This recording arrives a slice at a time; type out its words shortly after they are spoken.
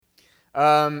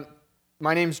My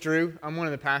name's Drew. I'm one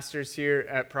of the pastors here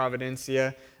at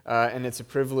Providencia, and it's a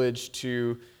privilege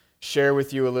to share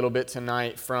with you a little bit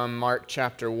tonight from Mark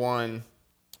chapter 1,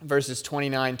 verses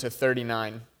 29 to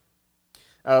 39,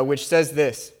 which says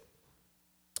this: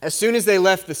 As soon as they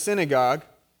left the synagogue,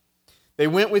 they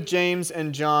went with James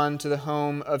and John to the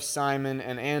home of Simon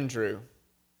and Andrew.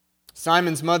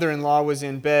 Simon's mother-in-law was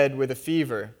in bed with a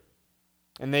fever,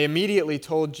 and they immediately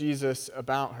told Jesus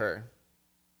about her.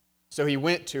 So he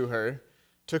went to her,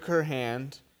 took her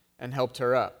hand, and helped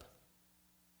her up.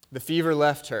 The fever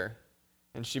left her,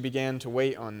 and she began to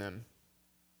wait on them.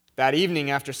 That evening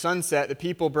after sunset, the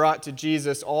people brought to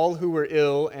Jesus all who were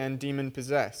ill and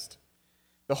demon-possessed.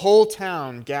 The whole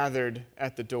town gathered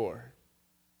at the door,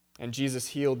 and Jesus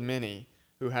healed many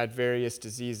who had various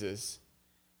diseases.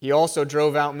 He also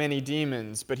drove out many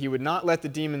demons, but he would not let the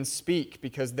demons speak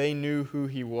because they knew who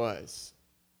he was.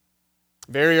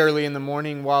 Very early in the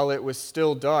morning, while it was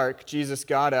still dark, Jesus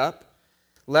got up,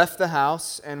 left the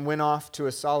house, and went off to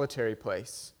a solitary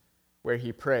place where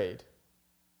he prayed.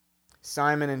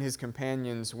 Simon and his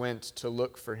companions went to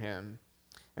look for him,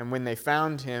 and when they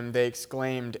found him, they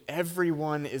exclaimed,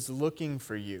 "Everyone is looking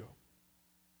for you."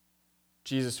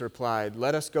 Jesus replied,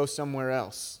 "Let us go somewhere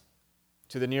else,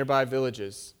 to the nearby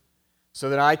villages, so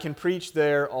that I can preach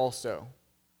there also.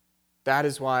 That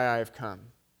is why I have come."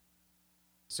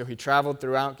 So he traveled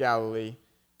throughout Galilee,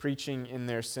 preaching in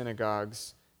their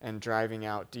synagogues and driving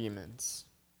out demons.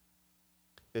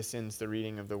 This ends the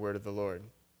reading of the word of the Lord.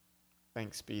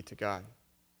 Thanks be to God.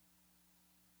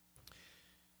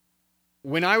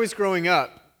 When I was growing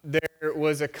up, there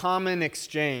was a common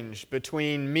exchange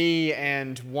between me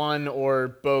and one or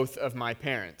both of my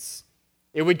parents.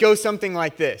 It would go something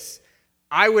like this.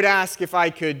 I would ask if I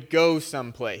could go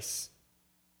someplace,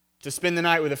 to spend the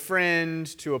night with a friend,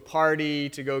 to a party,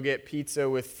 to go get pizza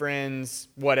with friends,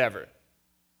 whatever.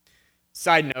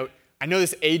 Side note, I know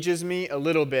this ages me a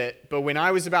little bit, but when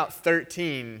I was about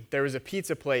 13, there was a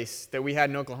pizza place that we had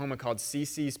in Oklahoma called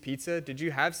CC's Pizza. Did you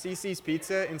have CC's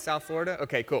Pizza in South Florida?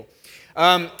 Okay, cool.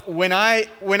 When I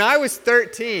was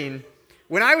 13,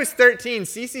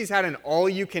 CC's had an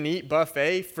all-you-can-eat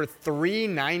buffet for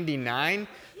 $3.99.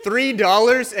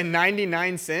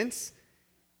 $3.99.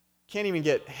 Can't even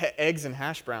get eggs and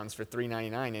hash browns for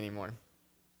 $3.99 anymore.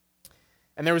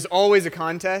 And there was always a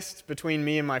contest between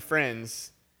me and my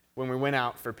friends when we went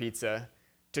out for pizza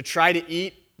to try to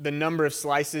eat the number of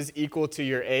slices equal to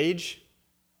your age.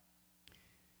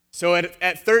 So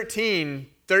at 13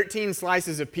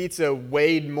 slices of pizza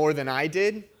weighed more than I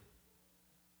did.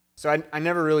 So I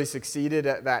never really succeeded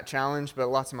at that challenge, but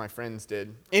lots of my friends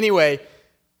did. Anyway,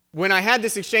 when I had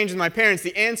this exchange with my parents,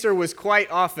 the answer was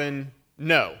quite often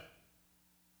no.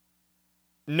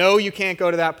 No, you can't go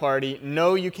to that party.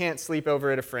 No, you can't sleep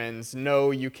over at a friend's.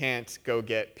 No, you can't go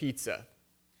get pizza.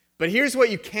 But here's what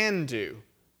you can do.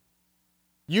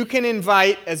 You can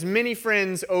invite as many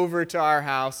friends over to our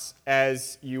house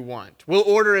as you want. We'll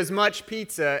order as much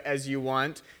pizza as you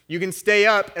want. You can stay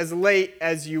up as late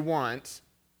as you want.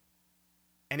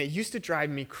 And it used to drive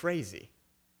me crazy.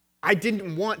 I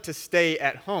didn't want to stay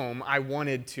at home. I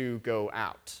wanted to go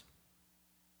out.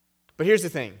 But here's the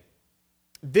thing.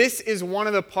 This is one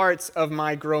of the parts of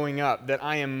my growing up that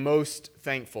I am most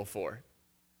thankful for.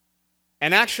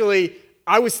 And actually,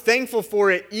 I was thankful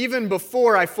for it even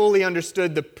before I fully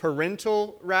understood the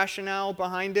parental rationale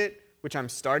behind it, which I'm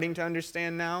starting to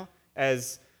understand now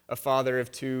as a father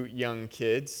of two young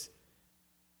kids.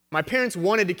 My parents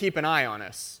wanted to keep an eye on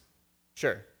us,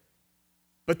 sure,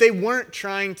 but they weren't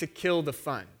trying to kill the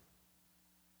fun.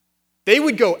 They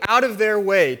would go out of their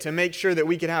way to make sure that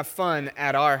we could have fun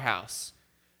at our house.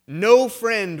 No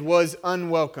friend was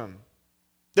unwelcome.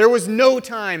 There was no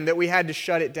time that we had to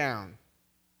shut it down.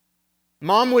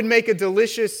 Mom would make a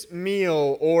delicious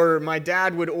meal, or my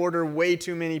dad would order way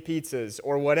too many pizzas,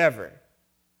 or whatever.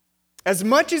 As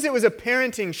much as it was a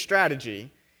parenting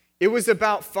strategy, it was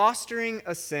about fostering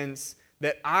a sense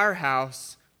that our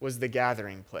house was the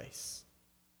gathering place.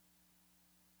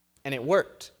 And it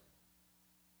worked.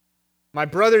 My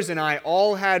brothers and I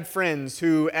all had friends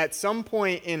who, at some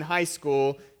point in high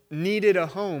school, needed a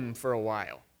home for a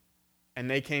while, and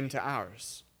they came to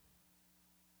ours.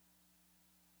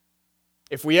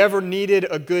 If we ever needed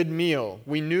a good meal,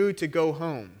 we knew to go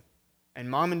home, and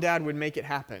Mom and Dad would make it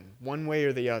happen, one way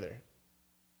or the other.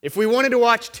 If we wanted to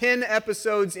watch 10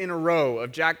 episodes in a row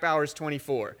of Jack Bauer's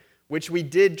 24, which we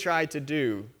did try to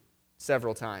do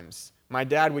several times, my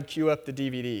dad would queue up the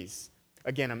DVDs.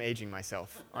 Again, I'm aging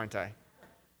myself, aren't I?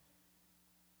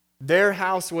 Their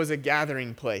house was a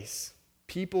gathering place.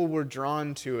 People were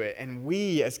drawn to it, and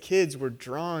we as kids were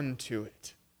drawn to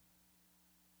it.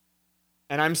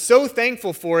 And I'm so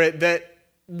thankful for it that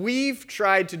we've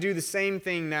tried to do the same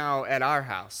thing now at our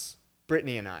house,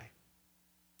 Brittany and I.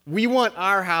 We want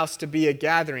our house to be a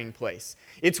gathering place.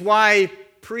 It's why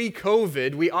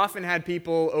pre-COVID, we often had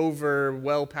people over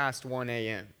well past 1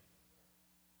 a.m.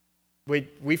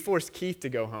 We forced Keith to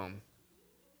go home.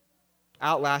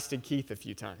 Outlasted Keith a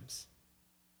few times.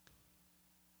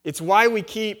 It's why we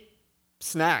keep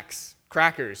snacks,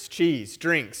 crackers, cheese,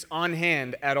 drinks on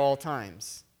hand at all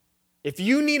times. If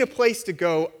you need a place to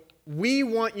go, we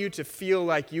want you to feel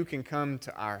like you can come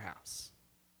to our house.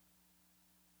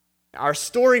 Our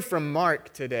story from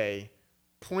Mark today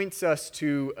points us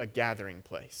to a gathering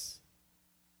place.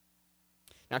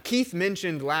 Now, Keith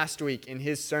mentioned last week in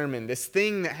his sermon this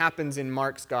thing that happens in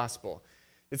Mark's gospel.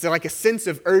 It's like a sense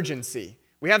of urgency.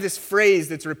 We have this phrase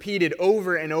that's repeated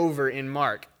over and over in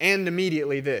Mark, and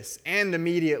immediately this, and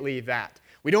immediately that.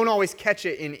 We don't always catch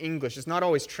it in English. It's not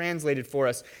always translated for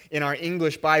us in our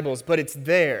English Bibles, but it's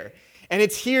there. And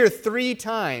it's here 3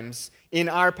 times in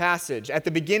our passage, at the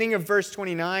beginning of verse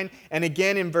 29 and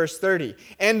again in verse 30.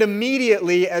 And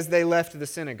immediately as they left the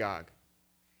synagogue.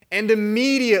 And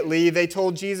immediately they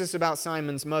told Jesus about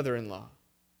Simon's mother-in-law.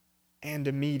 And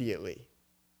immediately.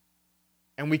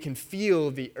 And we can feel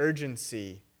the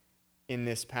urgency in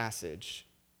this passage.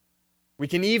 We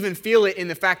can even feel it in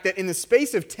the fact that in the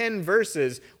space of 10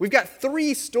 verses, we've got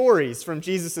 3 stories from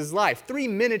Jesus' life, 3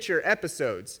 miniature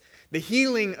episodes. The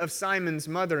healing of Simon's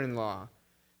mother-in-law,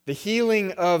 the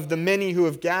healing of the many who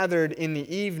have gathered in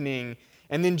the evening,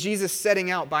 and then Jesus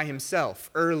setting out by himself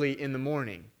early in the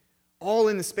morning, all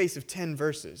in the space of 10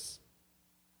 verses.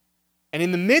 And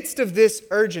in the midst of this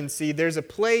urgency, there's a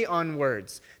play on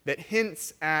words that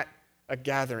hints at a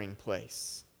gathering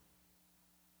place.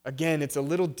 Again, it's a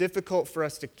little difficult for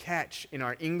us to catch in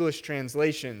our English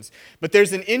translations, but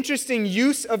there's an interesting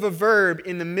use of a verb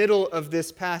in the middle of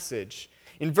this passage.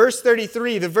 In verse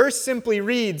 33, the verse simply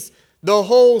reads, "The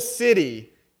whole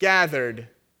city gathered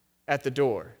at the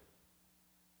door."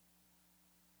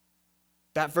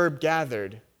 That verb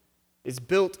gathered is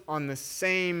built on the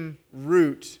same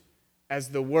root as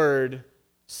the word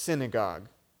synagogue.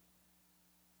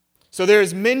 So there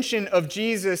is mention of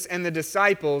Jesus and the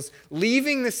disciples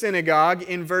leaving the synagogue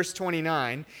in verse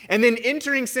 29, and then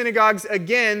entering synagogues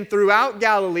again throughout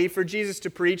Galilee for Jesus to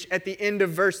preach at the end of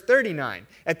verse 39,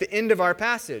 at the end of our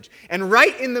passage. And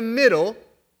right in the middle,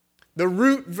 the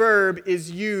root verb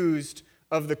is used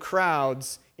of the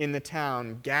crowds in the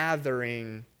town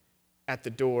gathering at the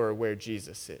door where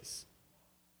Jesus is.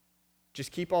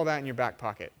 Just keep all that in your back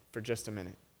pocket for just a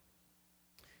minute.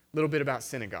 A little bit about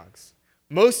synagogues.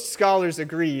 Most scholars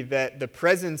agree that the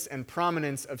presence and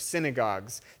prominence of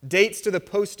synagogues dates to the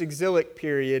post-exilic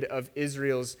period of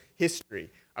Israel's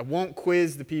history. I won't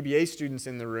quiz the PBA students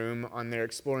in the room on their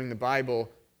Exploring the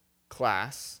Bible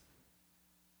class,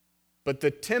 but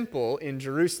the temple in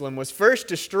Jerusalem was first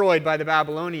destroyed by the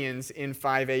Babylonians in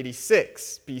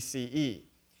 586 BCE.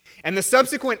 And the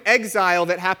subsequent exile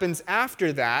that happens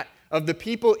after that of the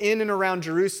people in and around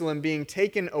Jerusalem being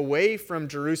taken away from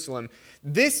Jerusalem,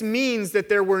 this means that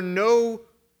there were no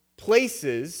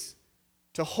places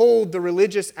to hold the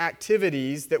religious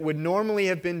activities that would normally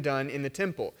have been done in the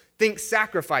temple. Think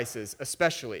sacrifices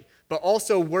especially, but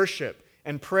also worship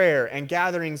and prayer and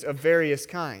gatherings of various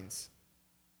kinds.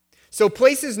 So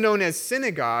places known as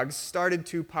synagogues started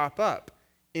to pop up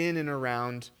in and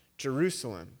around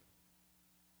Jerusalem,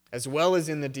 as well as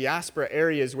in the diaspora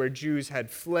areas where Jews had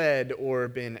fled or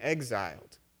been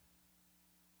exiled.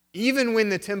 Even when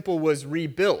the temple was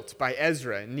rebuilt by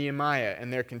Ezra and Nehemiah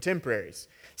and their contemporaries,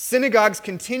 synagogues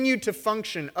continued to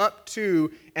function up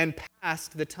to and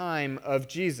past the time of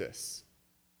Jesus.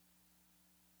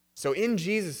 So in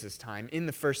Jesus' time, in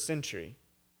the first century,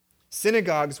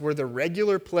 synagogues were the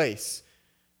regular place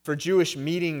for Jewish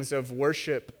meetings of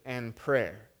worship and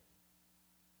prayer.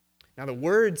 Now, the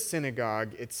word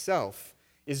synagogue itself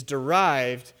is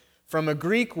derived from a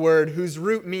Greek word whose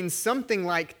root means something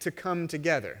like to come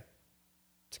together.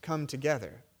 To come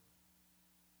together.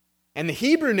 And the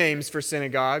Hebrew names for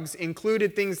synagogues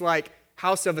included things like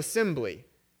house of assembly,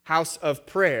 house of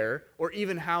prayer, or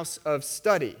even house of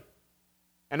study.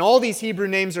 And all these Hebrew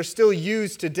names are still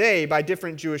used today by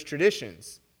different Jewish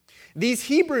traditions. These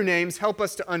Hebrew names help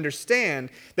us to understand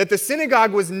that the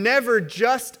synagogue was never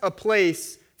just a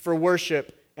place for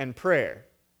worship and prayer,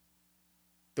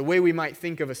 the way we might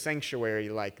think of a sanctuary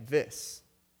like this.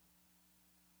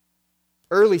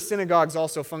 Early synagogues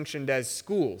also functioned as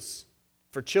schools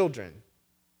for children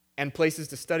and places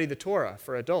to study the Torah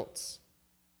for adults.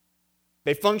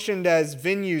 They functioned as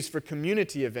venues for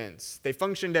community events. They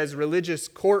functioned as religious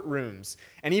courtrooms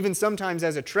and even sometimes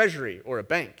as a treasury or a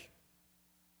bank.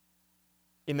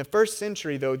 In the first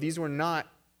century, though, these were not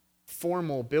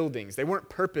formal buildings. They weren't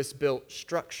purpose-built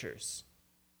structures.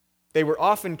 They were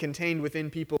often contained within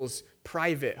people's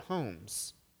private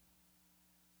homes.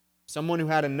 Someone who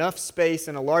had enough space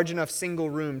and a large enough single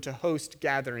room to host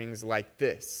gatherings like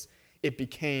this, it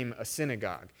became a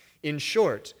synagogue. In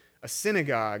short, a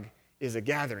synagogue is a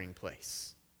gathering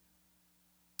place.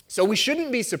 So we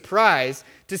shouldn't be surprised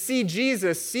to see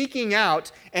Jesus seeking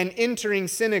out and entering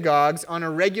synagogues on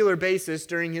a regular basis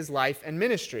during his life and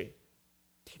ministry.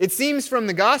 It seems from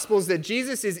the Gospels that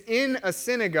Jesus is in a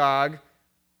synagogue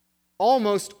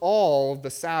almost all the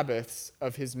Sabbaths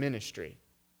of his ministry.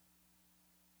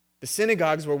 The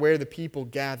synagogues were where the people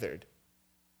gathered.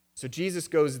 So Jesus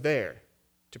goes there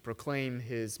to proclaim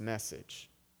his message.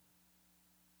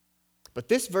 But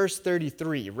this verse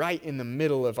 33, right in the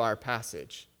middle of our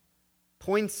passage,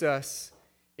 points us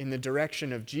in the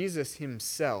direction of Jesus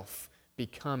himself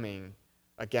becoming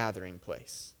a gathering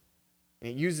place.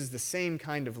 And it uses the same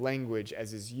kind of language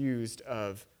as is used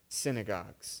of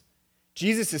synagogues.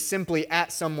 Jesus is simply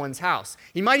at someone's house.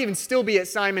 He might even still be at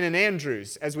Simon and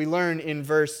Andrew's, as we learn in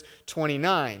verse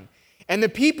 29. And the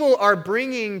people are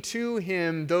bringing to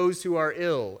him those who are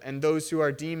ill and those who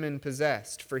are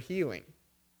demon-possessed for healing.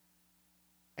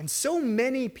 And so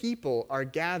many people are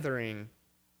gathering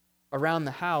around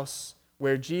the house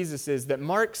where Jesus is that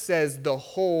Mark says the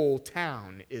whole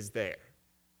town is there.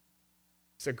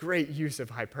 It's a great use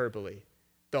of hyperbole.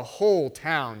 The whole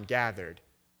town gathered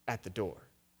at the door.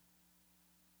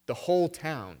 The whole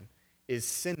town is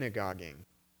synagoguing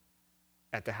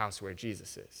at the house where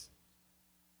Jesus is.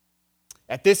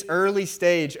 At this early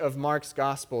stage of Mark's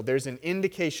gospel, there's an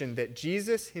indication that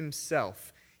Jesus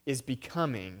himself is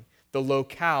becoming the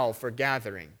locale for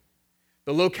gathering.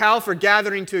 The locale for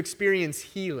gathering to experience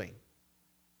healing,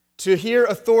 to hear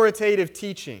authoritative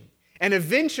teaching, and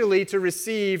eventually to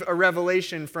receive a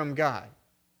revelation from God.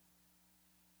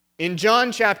 In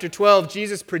John chapter 12,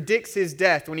 Jesus predicts his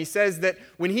death when he says that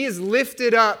when he is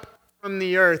lifted up from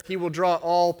the earth, he will draw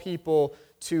all people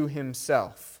to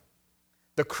himself.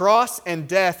 The cross and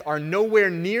death are nowhere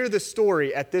near the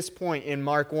story at this point in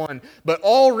Mark 1, but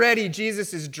already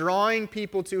Jesus is drawing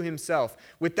people to himself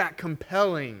with that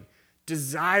compelling,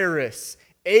 desirous,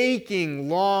 aching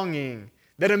longing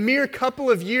that a mere couple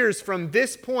of years from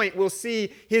this point will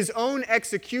see his own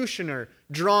executioner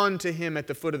drawn to him at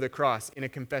the foot of the cross in a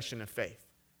confession of faith.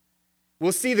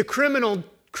 We'll see the criminal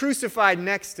crucified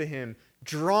next to him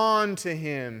drawn to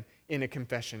him in a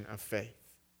confession of faith.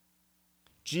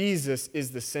 Jesus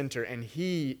is the center, and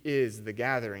he is the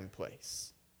gathering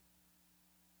place.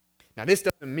 Now, this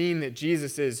doesn't mean that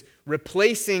Jesus is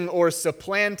replacing or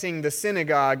supplanting the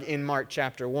synagogue in Mark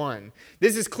chapter 1.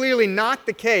 This is clearly not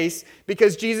the case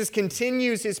because Jesus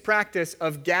continues his practice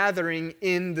of gathering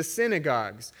in the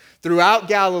synagogues throughout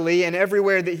Galilee and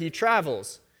everywhere that he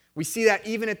travels. We see that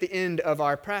even at the end of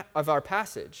our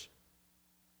passage.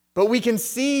 But we can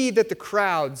see that the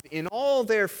crowds, in all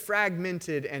their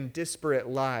fragmented and disparate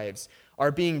lives,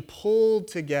 are being pulled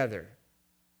together,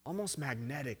 almost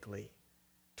magnetically,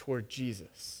 toward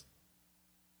Jesus.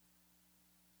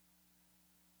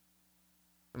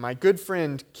 My good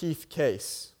friend Keith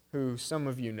Case, who some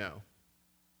of you know,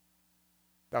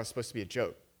 that was supposed to be a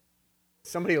joke.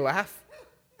 Somebody laugh?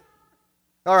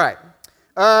 All right.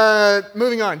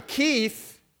 Moving on.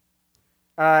 Keith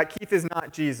is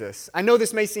not Jesus. I know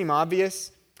this may seem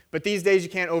obvious, but these days you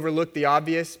can't overlook the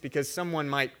obvious because someone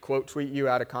might quote tweet you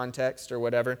out of context or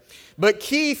whatever. But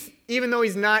Keith, even though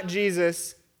he's not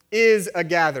Jesus, is a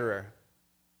gatherer.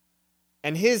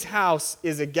 And his house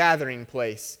is a gathering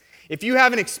place. If you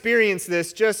haven't experienced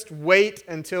this, just wait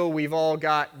until we've all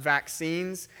got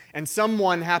vaccines and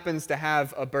someone happens to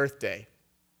have a birthday.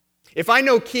 If I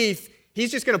know Keith, he's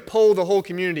just going to poll the whole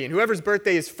community, and whoever's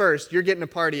birthday is first, you're getting a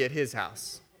party at his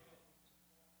house.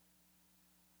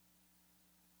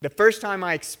 The first time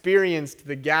I experienced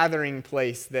the gathering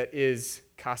place that is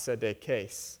Casa de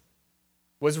Case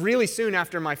was really soon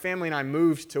after my family and I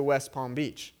moved to West Palm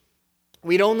Beach.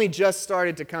 We'd only just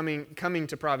started to coming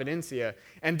to Providencia,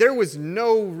 and there was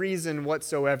no reason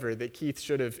whatsoever that Keith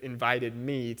should have invited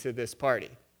me to this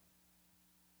party.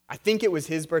 I think it was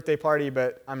his birthday party,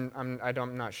 but I'm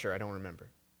not sure. I don't remember.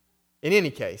 In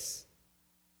any case,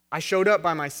 I showed up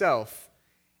by myself,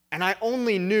 and I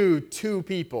only knew two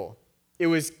people. It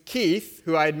was Keith,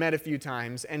 who I had met a few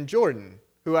times, and Jordan,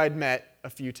 who I'd met a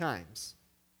few times.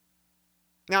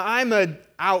 Now, I'm an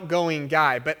outgoing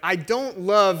guy, but I don't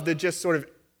love the just sort of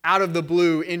out of the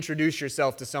blue introduce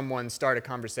yourself to someone, start a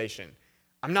conversation.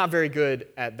 I'm not very good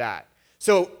at that.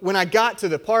 So when I got to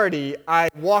the party, I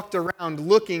walked around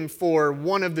looking for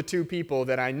one of the two people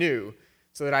that I knew.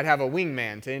 so that I'd have a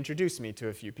wingman to introduce me to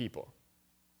a few people.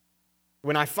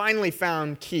 When I finally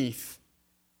found Keith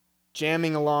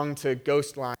jamming along to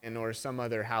Ghost Lion or some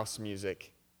other house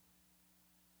music,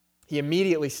 he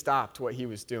immediately stopped what he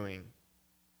was doing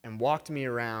and walked me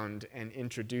around and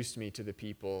introduced me to the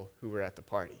people who were at the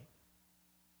party.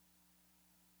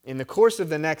 In the course of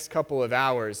the next couple of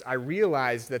hours, I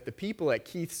realized that the people at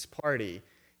Keith's party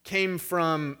came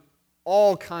from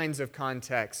all kinds of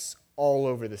contexts all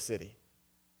over the city.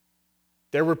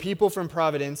 There were people from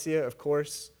Providencia, of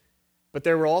course, but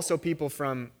there were also people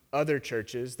from other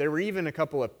churches. There were even a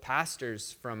couple of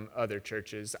pastors from other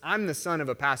churches. I'm the son of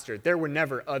a pastor. There were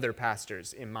never other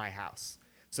pastors in my house,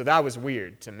 so that was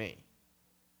weird to me.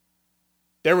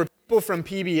 There were people from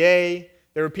PBA.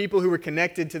 There were people who were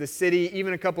connected to the city,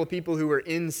 even a couple of people who were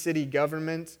in city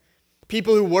government,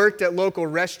 people who worked at local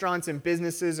restaurants and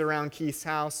businesses around Keith's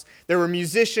house. There were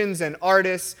musicians and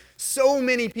artists, so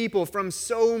many people from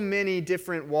so many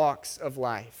different walks of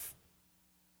life.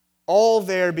 All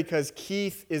there because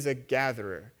Keith is a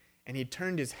gatherer, and he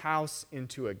turned his house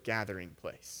into a gathering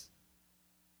place.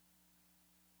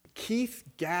 Keith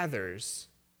gathers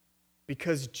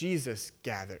because Jesus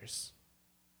gathers.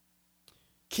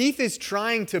 Keith is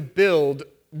trying to build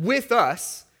with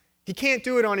us. He can't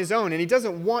do it on his own, and he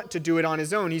doesn't want to do it on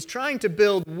his own. He's trying to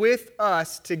build with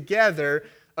us together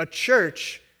a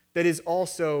church that is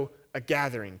also a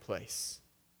gathering place.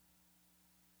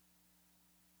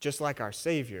 Just like our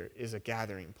Savior is a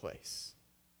gathering place.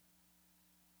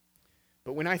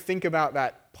 But when I think about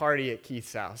that party at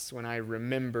Keith's house, when I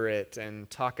remember it and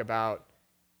talk about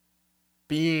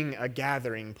being a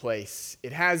gathering place,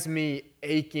 it has me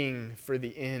aching for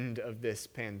the end of this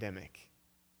pandemic.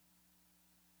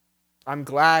 I'm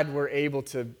glad we're able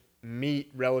to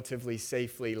meet relatively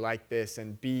safely like this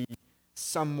and be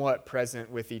somewhat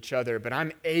present with each other, but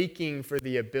I'm aching for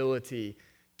the ability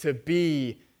to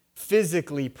be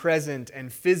physically present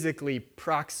and physically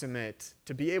proximate,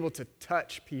 to be able to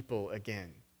touch people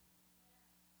again.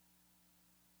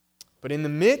 But in the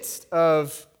midst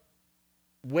of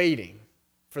waiting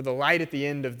for the light at the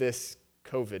end of this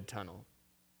COVID tunnel,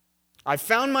 I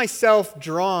found myself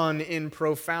drawn in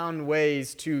profound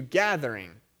ways to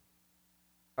gathering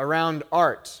around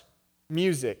art,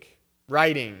 music,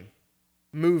 writing,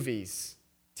 movies,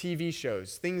 TV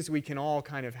shows, things we can all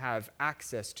kind of have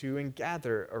access to and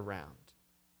gather around.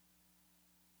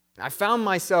 I found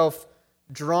myself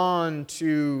drawn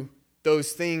to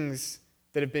those things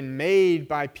that have been made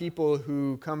by people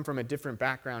who come from a different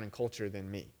background and culture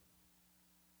than me.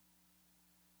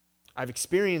 I've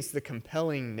experienced the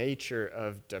compelling nature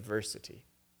of diversity.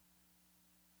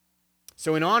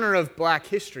 So in honor of Black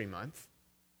History Month,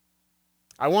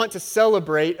 I want to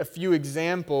celebrate a few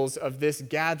examples of this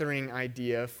gathering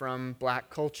idea from Black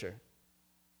culture.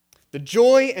 The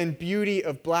joy and beauty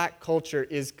of Black culture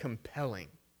is compelling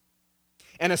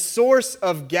and a source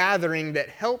of gathering that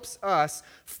helps us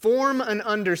form an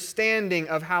understanding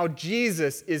of how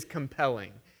Jesus is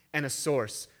compelling and a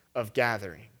source of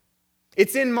gathering.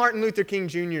 It's in Martin Luther King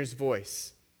Jr.'s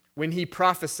voice when he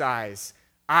prophesies,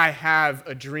 "I have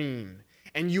a dream,"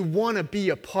 and you want to be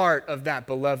a part of that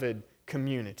beloved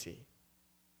community.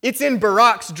 It's in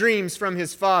Barack's dreams from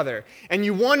his father, and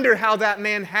you wonder how that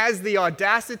man has the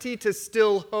audacity to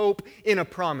still hope in a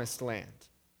promised land.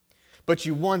 But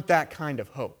you want that kind of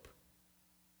hope.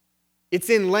 It's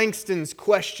in Langston's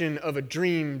question of a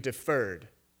dream deferred.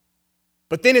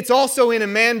 But then it's also in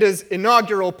Amanda's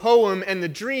inaugural poem, and the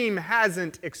dream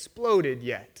hasn't exploded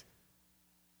yet.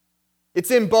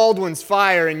 It's in Baldwin's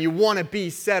fire, and you want to be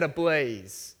set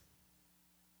ablaze.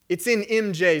 It's in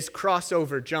MJ's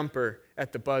crossover jumper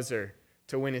at the buzzer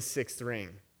to win his 6th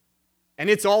ring. And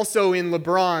it's also in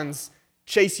LeBron's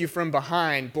chase you from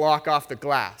behind, block off the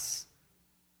glass.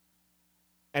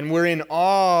 And we're in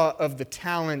awe of the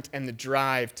talent and the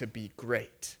drive to be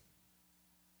great.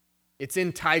 It's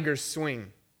in Tiger's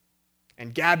swing,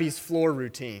 and Gabby's floor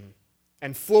routine,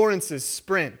 and Florence's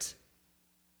sprint.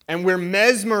 And we're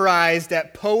mesmerized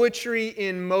at poetry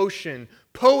in motion,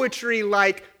 poetry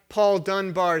like Paul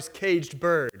Dunbar's Caged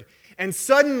Bird. And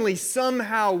suddenly,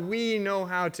 somehow, we know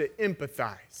how to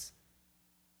empathize.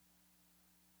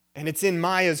 And it's in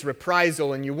Maya's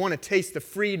reprisal, and you want to taste the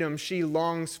freedom she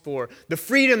longs for, the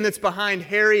freedom that's behind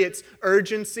Harriet's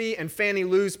urgency and Fannie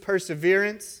Lou's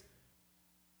perseverance.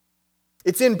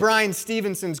 It's in Brian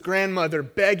Stevenson's grandmother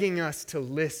begging us to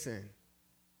listen.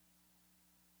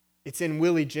 It's in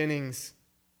Willie Jennings'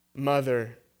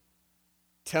 mother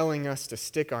telling us to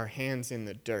stick our hands in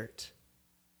the dirt.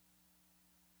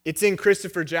 It's in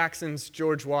Christopher Jackson's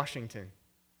George Washington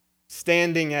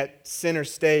standing at center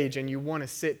stage, and you want to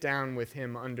sit down with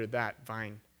him under that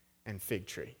vine and fig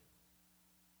tree.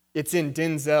 It's in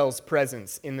Denzel's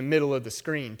presence in the middle of the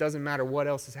screen. Doesn't matter what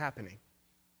else is happening,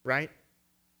 right?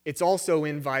 It's also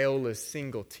in Viola's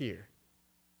single tear.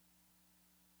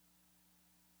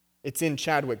 It's in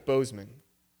Chadwick Boseman,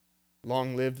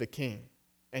 long live the king.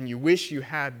 And you wish you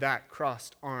had that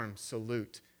crossed arm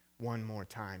salute one more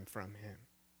time from him.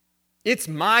 It's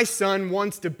My Son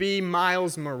Wants to Be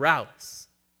Miles Morales.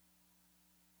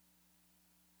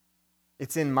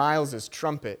 It's in Miles's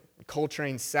trumpet,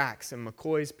 Coltrane's sax, and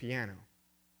McCoy's piano.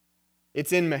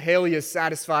 It's in Mahalia's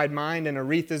satisfied mind and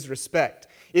Aretha's respect.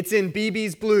 It's in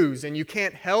BB's blues, and you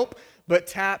can't help but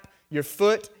tap your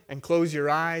foot and close your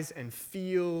eyes and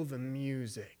feel the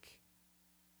music.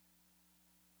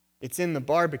 It's in the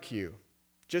barbecue,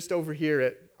 just over here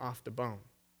at Off the Bone,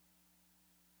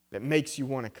 that makes you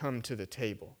want to come to the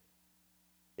table.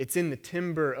 It's in the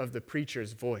timbre of the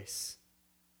preacher's voice,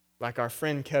 like our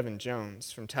friend Kevin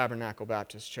Jones from Tabernacle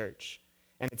Baptist Church.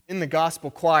 And it's in the gospel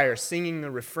choir singing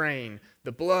the refrain,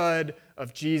 "The blood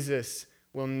of Jesus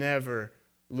will never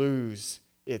lose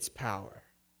its power."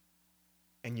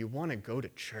 And you want to go to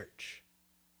church.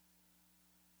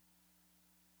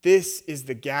 This is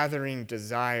the gathering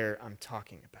desire I'm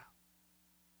talking about.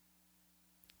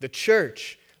 The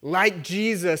church, like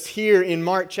Jesus here in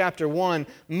Mark chapter 1,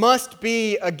 must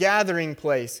be a gathering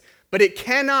place. But it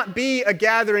cannot be a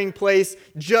gathering place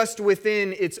just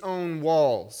within its own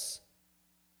walls.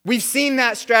 We've seen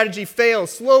that strategy fail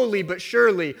slowly but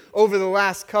surely over the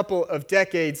last couple of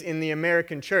decades in the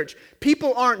American church.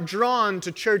 People aren't drawn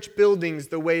to church buildings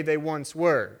the way they once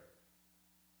were.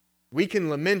 We can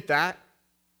lament that,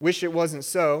 wish it wasn't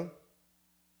so,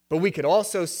 but we could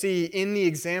also see in the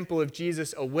example of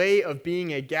Jesus a way of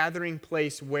being a gathering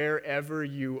place wherever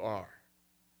you are.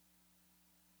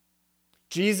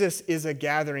 Jesus is a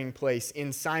gathering place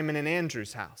in Simon and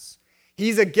Andrew's house.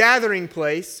 He's a gathering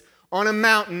place on a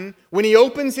mountain when he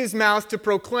opens his mouth to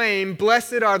proclaim,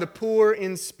 "Blessed are the poor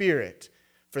in spirit,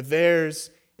 for theirs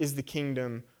is the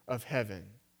kingdom of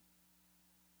heaven."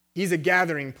 He's a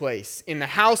gathering place in the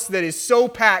house that is so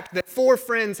packed that 4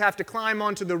 friends have to climb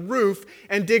onto the roof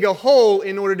and dig a hole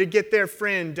in order to get their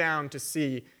friend down to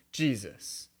see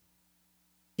Jesus.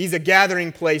 He's a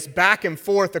gathering place back and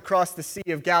forth across the Sea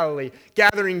of Galilee,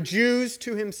 gathering Jews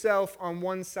to himself on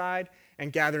one side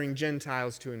and gathering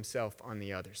Gentiles to himself on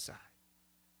the other side.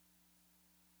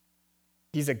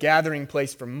 He's a gathering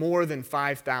place for more than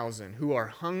 5,000 who are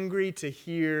hungry to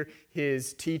hear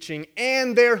his teaching,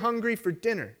 and they're hungry for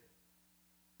dinner.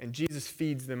 And Jesus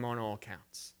feeds them on all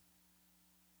counts.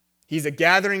 He's a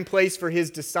gathering place for his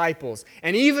disciples,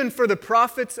 and even for the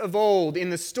prophets of old in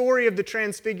the story of the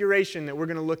Transfiguration that we're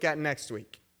going to look at next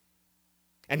week.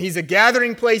 And he's a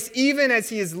gathering place even as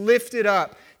he is lifted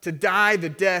up to die the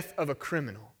death of a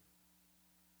criminal.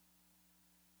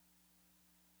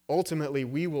 Ultimately,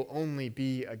 we will only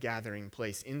be a gathering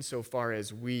place insofar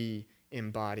as we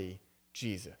embody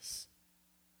Jesus.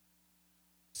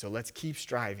 So let's keep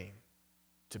striving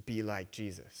to be like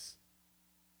Jesus.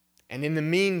 And in the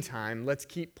meantime, let's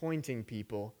keep pointing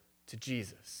people to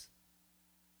Jesus,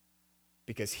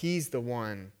 because he's the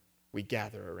one we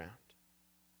gather around.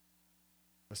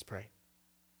 Let's pray.